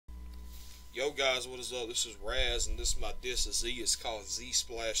Yo guys, what is up? This is Raz and this is my diss of Z. It's called Z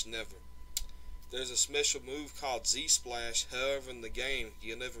Splash Never. There's a special move called Z Splash, however in the game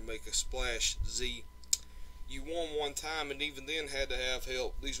you never make a splash. Z. You won one time and even then had to have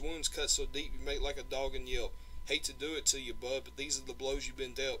help. These wounds cut so deep you make like a dog and yelp. Hate to do it to you, bud, but these are the blows you've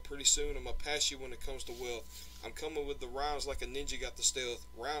been dealt. Pretty soon I'ma pass you when it comes to wealth. I'm coming with the rhymes like a ninja got the stealth.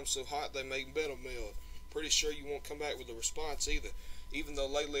 Rhymes so hot they make metal melt. Pretty sure you won't come back with a response either. Even though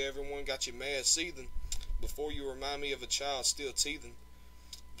lately everyone got you mad seething. Before you remind me of a child still teething.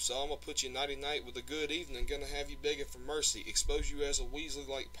 So I'ma put you nighty night with a good evening. Gonna have you begging for mercy. Expose you as a Weasley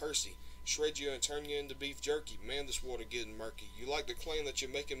like Percy. Shred you and turn you into beef jerky. Man, this water getting murky. You like to claim that you're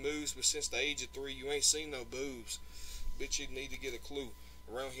making moves, but since the age of 3 you ain't seen no boobs. Bitch, you need to get a clue.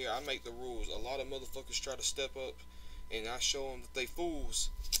 Around here I make the rules. A lot of motherfuckers try to step up and I show them that they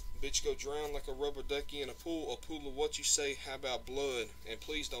fools. Bitch, go drown like a rubber ducky in a pool of what you say. How about blood? And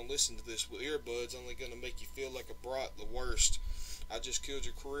please don't listen to this with earbuds, only gonna make you feel like a brat, the worst. I just killed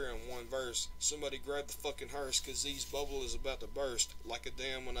your career in one verse. Somebody grab the fucking hearse, cause Z's bubble is about to burst. Like a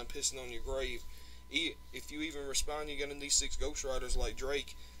dam when I'm pissing on your grave. If you even respond, you're gonna need 6 ghost riders like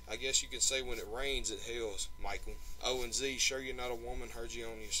Drake. I guess you can say when it rains, it hails, Michael. Oh, and Z, sure you're not a woman, heard you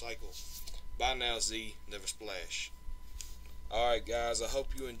on your cycle. Bye now, Z, never splash. Alright guys, I hope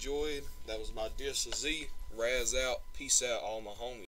you enjoyed. That was my diss of Z. Raz out. Peace out, all my homies.